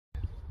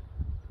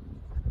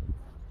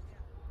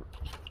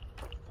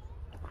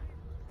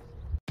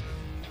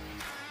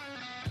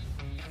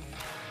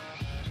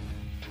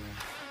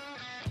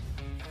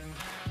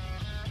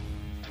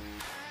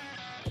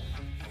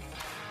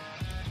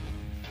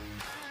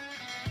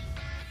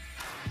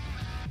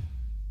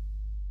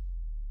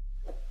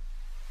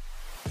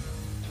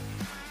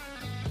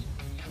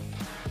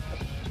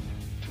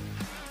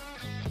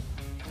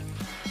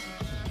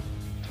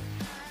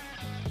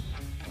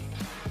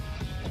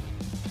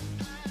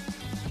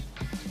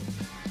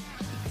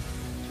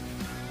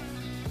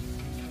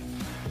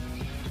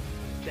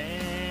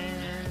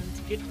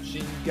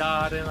Kitchen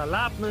Garden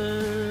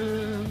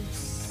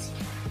Allotments.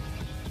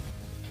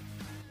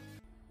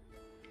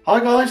 Hi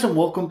guys, and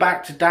welcome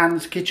back to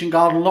Dan's Kitchen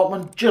Garden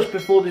Allotment. Just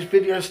before this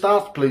video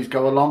starts, please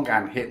go along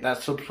and hit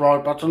that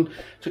subscribe button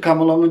to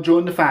come along and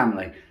join the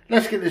family.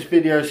 Let's get this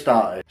video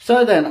started.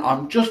 So then,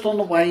 I'm just on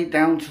the way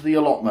down to the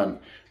allotment.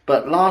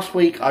 But last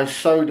week I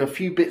sowed a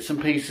few bits and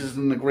pieces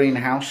in the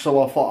greenhouse,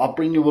 so I thought I'd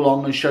bring you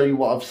along and show you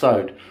what I've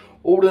sowed.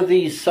 All of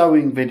these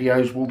sowing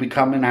videos will be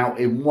coming out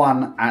in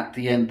one at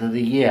the end of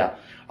the year.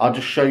 I'll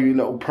just show you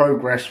little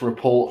progress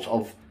reports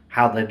of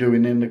how they're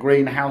doing in the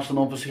greenhouse and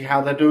obviously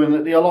how they're doing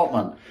at the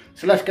allotment.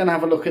 So let's go and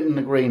have a look in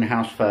the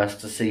greenhouse first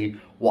to see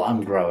what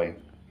I'm growing.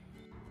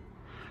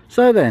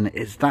 So then,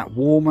 it's that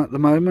warm at the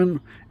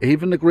moment,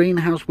 even the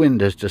greenhouse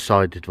windows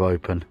decided to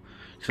open.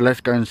 So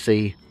let's go and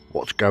see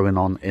what's going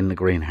on in the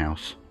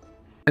greenhouse.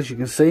 As you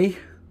can see,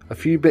 a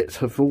few bits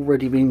have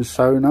already been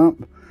sown up.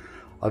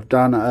 I've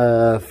done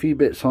a few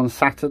bits on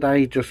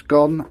Saturday just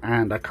gone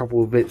and a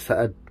couple of bits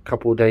a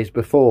couple of days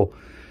before.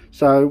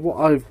 So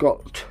what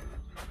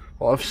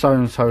I've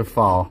sown so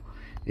far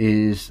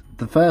is,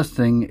 the first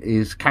thing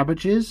is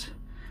cabbages,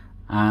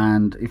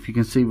 and if you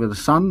can see with the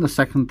sun, the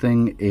second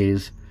thing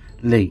is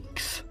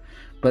leeks.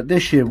 But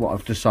this year what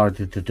I've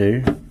decided to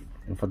do,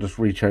 if I just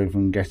reach over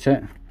and get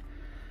it,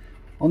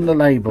 on the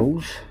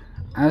labels,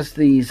 as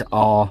these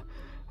are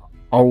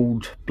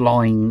old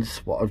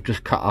blinds what I've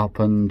just cut up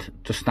and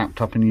just snapped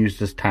up and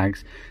used as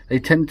tags, they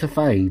tend to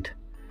fade.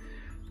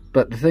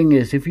 But the thing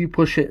is, if you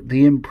push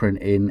the imprint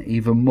in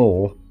even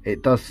more,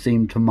 it does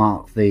seem to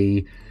mark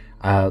the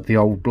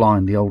old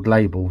blind, the old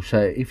label. So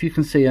if you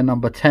can see a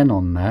number 10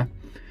 on there,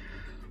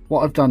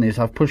 what I've done is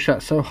I've pushed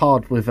that so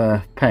hard with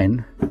a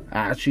pen, it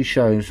actually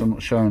shows, I'm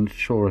not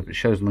sure if it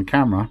shows on the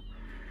camera,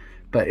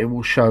 but it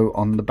will show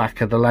on the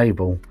back of the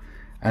label.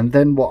 And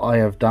then what I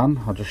have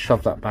done, I'll just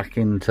shove that back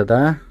into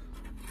there.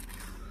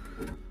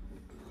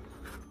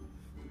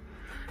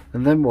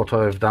 And then what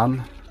I have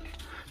done,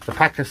 the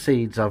pack of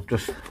seeds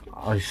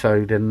I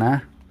sowed in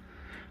there,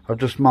 I've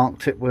just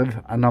marked it with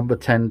a number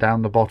 10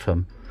 down the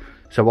bottom.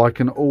 So I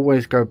can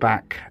always go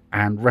back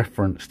and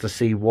reference to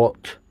see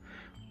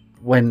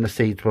when the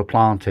seeds were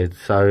planted.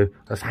 So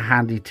that's a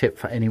handy tip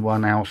for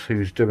anyone else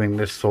who's doing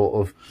this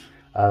sort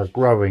of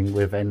growing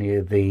with any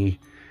of the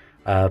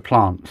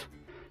plants.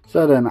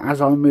 So then,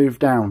 as I move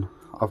down,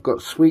 I've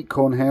got sweet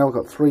corn here. I've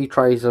got 3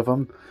 trays of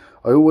them.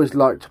 I always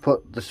like to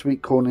put the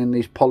sweet corn in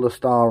these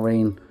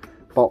polystyrene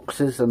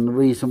boxes, and the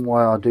reason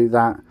why I do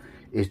that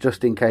is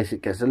just in case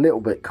it gets a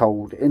little bit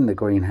cold in the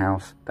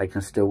greenhouse, they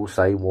can still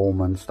stay warm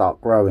and start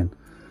growing.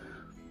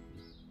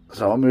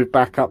 So I'll move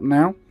back up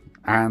now,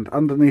 and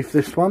underneath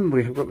this one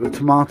we've got the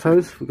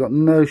tomatoes. We've got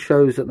no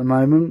shows at the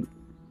moment.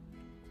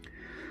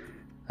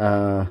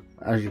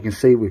 As you can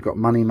see, we've got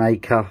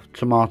Moneymaker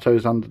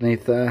tomatoes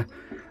underneath there,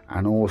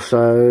 and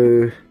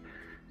also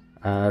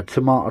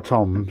tomato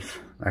toms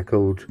they're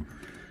called.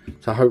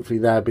 So hopefully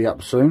they'll be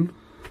up soon.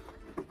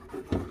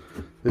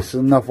 This is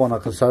another one I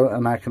can sow,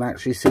 and I can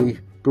actually see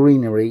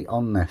greenery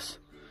on this.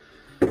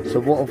 So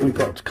what have we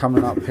got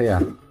coming up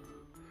here?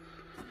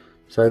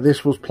 So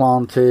this was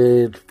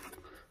planted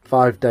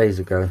 5 days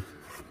ago,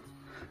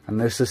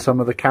 and this is some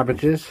of the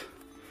cabbages.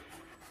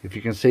 If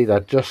you can see,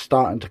 they're just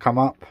starting to come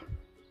up.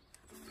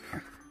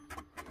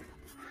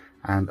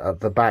 And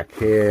at the back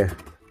here,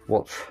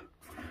 what's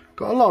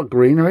got a lot of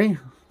greenery.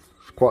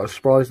 It's quite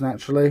surprising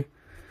actually.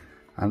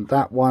 And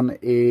that one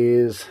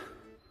is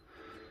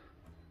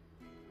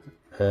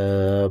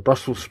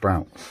Brussels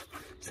sprouts.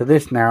 So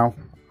this now,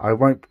 I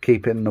won't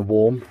keep it in the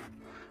warm.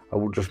 I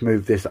will just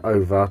move this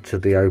over to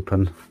the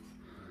open,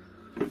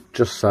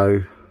 just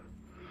so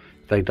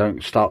they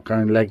don't start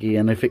going leggy.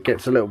 And if it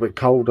gets a little bit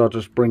cold, I'll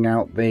just bring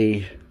out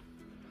the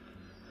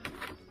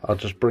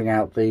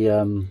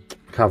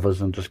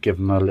covers and just give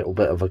them a little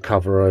bit of a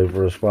cover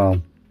over as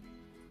well.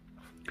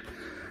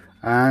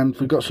 And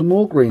we've got some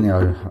more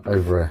greenery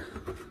over here.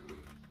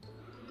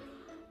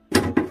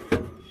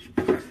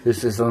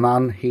 This is an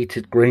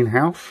unheated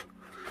greenhouse.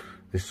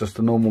 It's just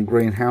a normal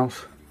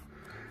greenhouse.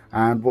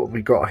 And what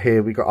we got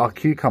here, we got our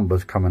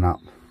cucumbers coming up.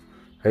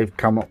 They've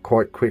come up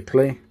quite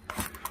quickly.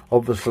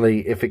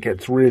 Obviously, if it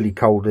gets really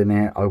cold in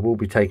here, I will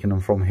be taking them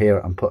from here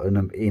and putting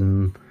them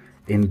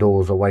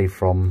indoors away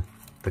from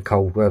the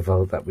cold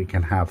weather that we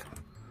can have.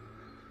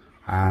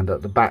 And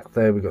at the back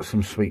there, we've got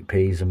some sweet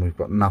peas, and we've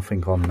got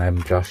nothing on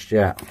them just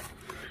yet.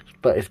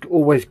 But it's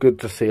always good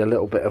to see a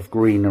little bit of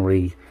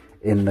greenery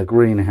in the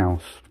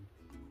greenhouse.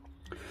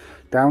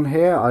 Down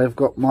here, I've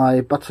got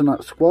my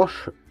butternut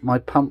squash, my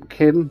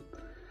pumpkin,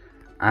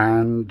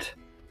 and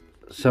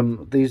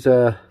these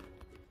are,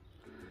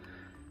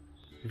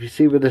 if you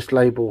see with this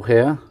label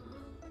here,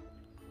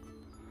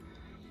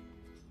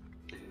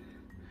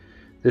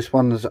 this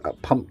one's a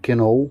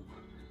pumpkin oil.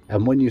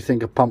 And when you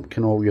think of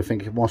pumpkin oil, you're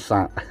thinking, what's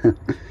that?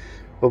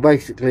 Well,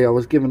 basically, I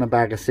was given a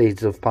bag of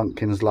seeds of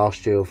pumpkins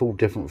last year of all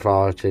different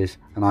varieties,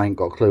 and I ain't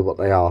got a clue what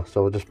they are.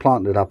 So I just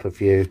planted up a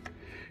few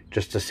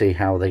just to see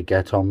how they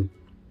get on.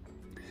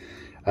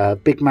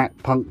 Big Mac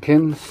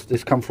pumpkins.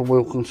 This come from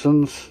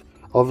Wilkinson's.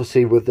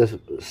 obviously with the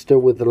still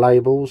with the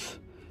labels,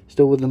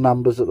 still with the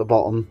numbers at the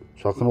bottom,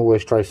 so I can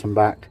always trace them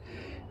back.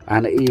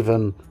 And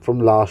even from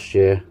last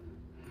year,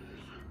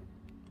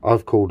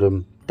 I've called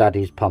them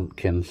Daddy's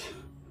Pumpkins.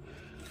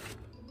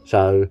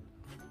 So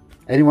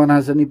anyone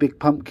has any big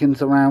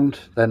pumpkins around,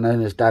 they're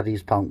known as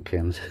Daddy's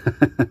Pumpkins.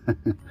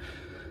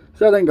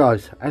 So then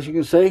guys, as you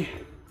can see,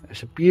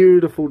 it's a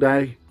beautiful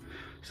day,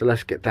 so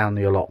let's get down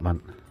the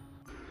allotment.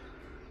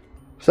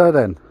 So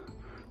then,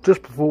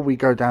 just before we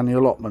go down the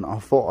allotment, I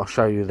thought I'll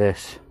show you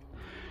this.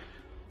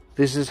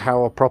 This is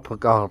how a proper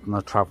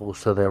gardener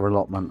travels to their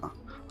allotment.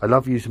 I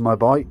love using my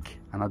bike,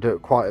 and I do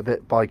it quite a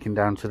bit biking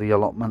down to the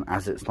allotment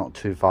as it's not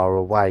too far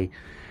away.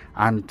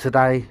 And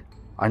today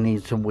I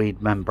need some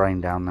weed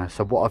membrane down there,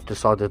 so what I've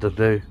decided to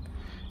do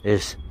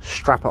is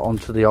strap it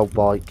onto the old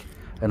bike,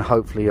 and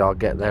hopefully I'll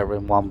get there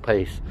in one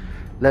piece.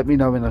 Let me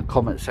know in the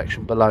comment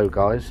section below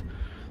guys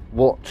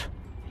what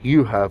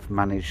you have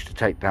managed to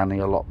take down the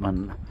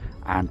allotment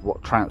and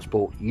what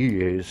transport you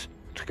use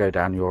to go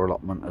down your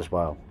allotment as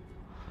well.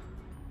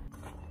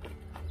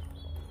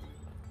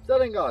 So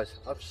then guys,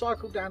 I've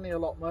cycled down the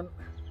allotment.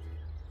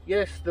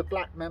 Yes, the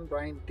black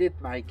membrane did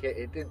make it,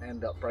 it didn't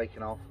end up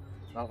breaking off.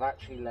 And I've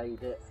actually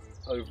laid it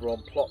over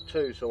on plot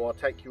 2, so I'll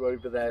take you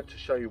over there to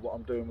show you what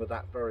I'm doing with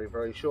that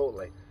very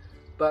shortly.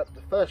 But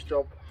the first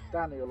job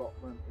down the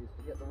allotment is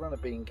to get the runner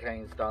bean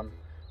canes done,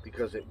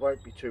 because it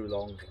won't be too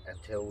long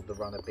until the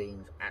runner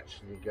beans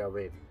actually go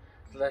in.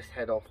 So let's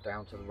head off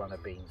down to the runner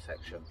bean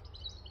section.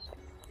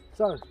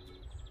 So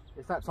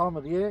it's that time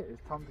of the year,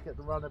 it's time to get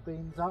the runner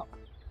beans up,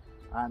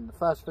 and the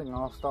first thing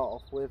I'll start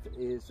off with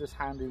is this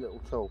handy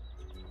little tool.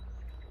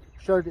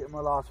 Showed it in my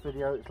last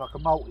video. It's like a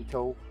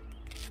multi-tool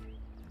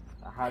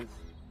that has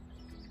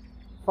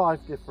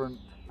 5 different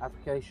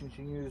applications.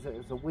 You can use it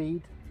as a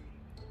weed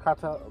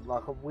cutter,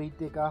 like a weed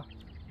digger.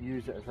 You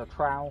use it as a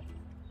trowel.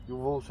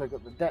 You've also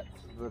got the depth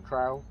of the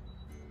trowel.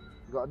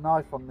 You've got a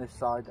knife on this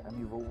side, and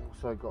you've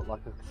also got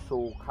like a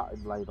saw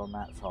cutting blade on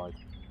that side.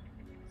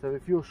 So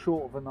if you're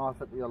short of a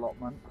knife at the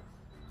allotment,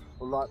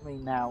 or like me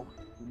now,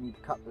 you need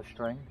to cut the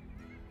string.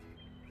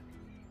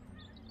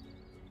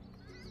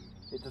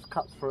 It just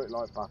cuts through it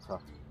like butter.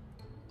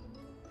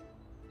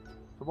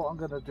 So what I'm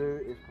going to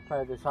do is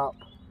prepare this up,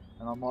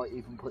 and I might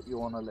even put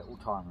you on a little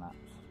time lapse.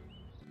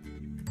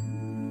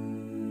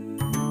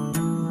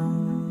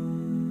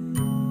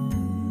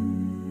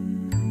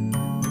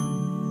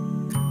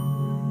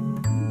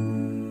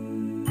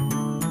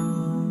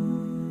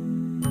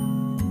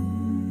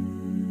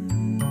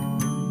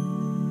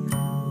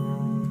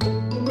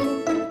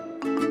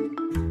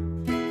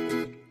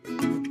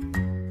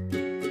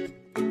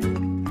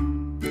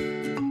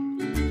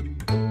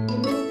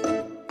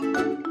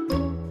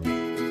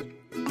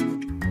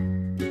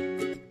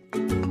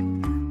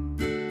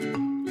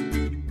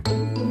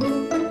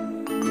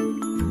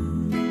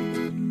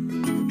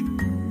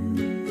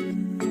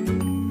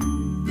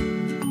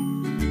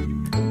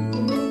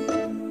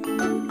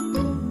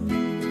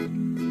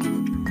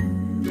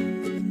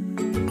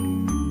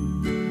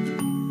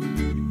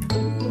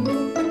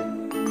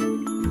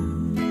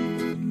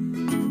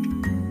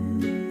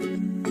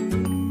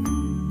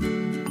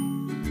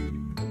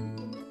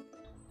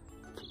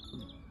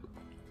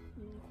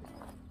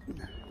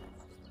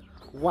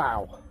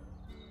 Wow,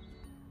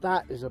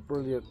 that is a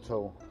brilliant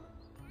tool.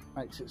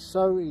 Makes it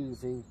so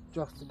easy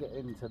just to get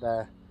into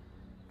there.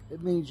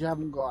 It means you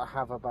haven't got to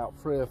have about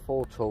 3 or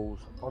 4 tools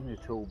on your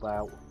tool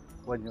belt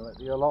when you're at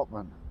the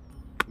allotment.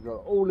 You've got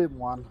it all in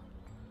one.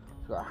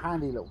 It's got a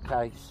handy little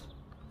case,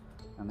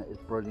 and it is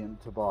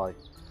brilliant to buy.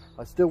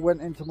 I still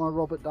went into my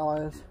Robert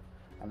Dyers,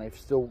 and they've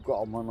still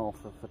got them on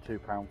offer for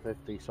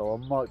 £2.50, so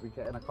I might be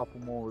getting a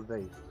couple more of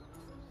these.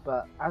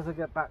 But as I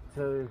get back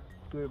to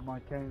doing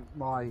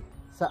my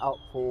setup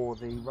for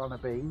the runner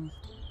beans,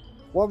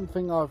 one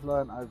thing I've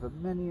learned over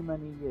many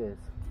years,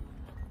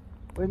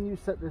 when you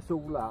set this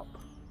all up,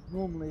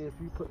 normally if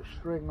you put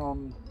string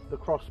on the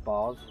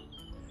crossbars,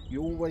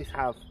 you always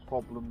have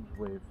problems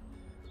with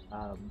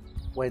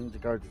when to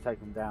go to take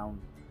them down.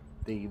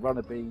 The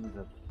runner beans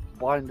are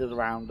binded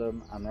around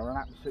them, and they're an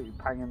absolute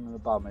pain in the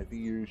bum if you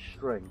use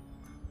string.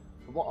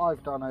 So what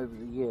I've done over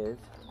the years,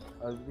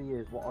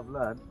 what I've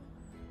learned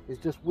is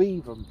just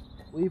weave them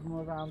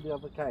around the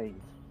other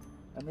canes,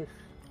 and this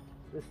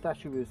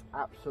statue is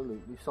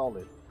absolutely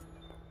solid.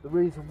 The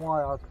reason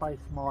why I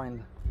placed my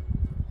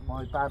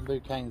bamboo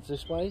canes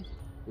this way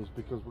is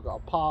because we've got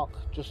a park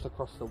just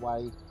across the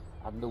way,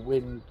 and the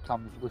wind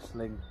comes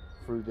whistling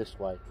through this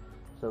way,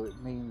 so it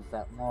means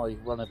that my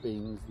runner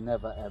beans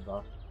never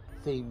ever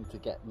seem to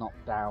get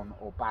knocked down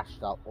or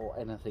bashed up or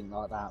anything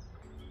like that.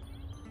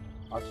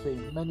 I've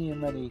seen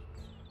many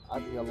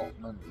at the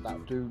allotment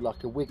that do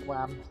like a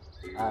wigwam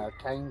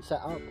cane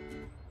setup,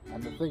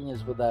 and the thing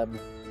is with them,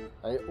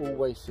 they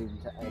always seem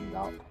to end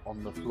up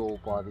on the floor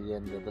by the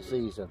end of the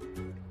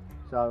season.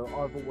 So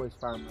I've always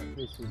found that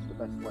this is the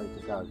best way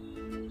to go.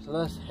 So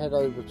let's head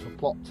over to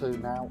plot 2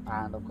 now,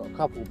 and I've got a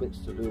couple bits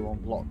to do on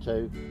plot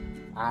 2,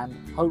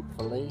 and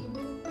hopefully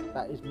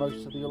that is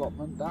most of the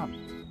allotment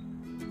done.